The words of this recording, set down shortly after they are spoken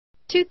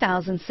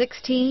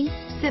2016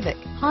 Civic,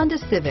 Honda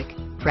Civic.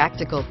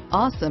 Practical,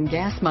 awesome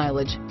gas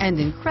mileage, and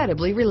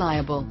incredibly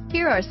reliable.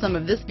 Here are some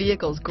of this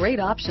vehicle's great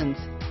options: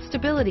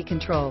 stability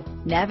control,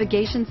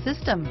 navigation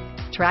system,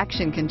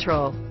 traction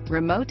control,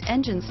 remote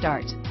engine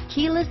start,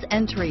 keyless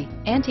entry,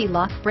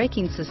 anti-lock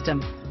braking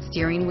system,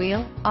 steering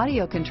wheel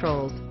audio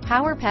controls,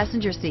 power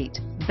passenger seat,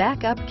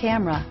 backup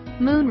camera,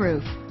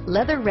 moonroof,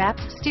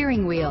 leather-wrapped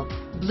steering wheel,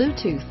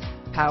 Bluetooth,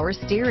 power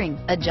steering,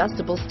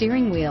 adjustable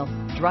steering wheel,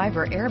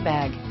 driver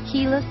airbag,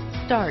 keyless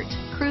start,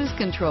 cruise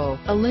control,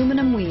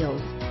 aluminum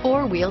wheels,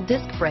 four-wheel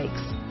disc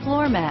brakes,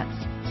 floor mats.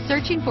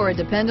 Searching for a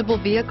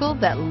dependable vehicle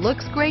that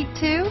looks great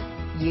too?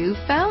 You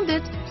found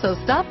it, so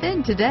stop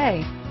in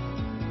today.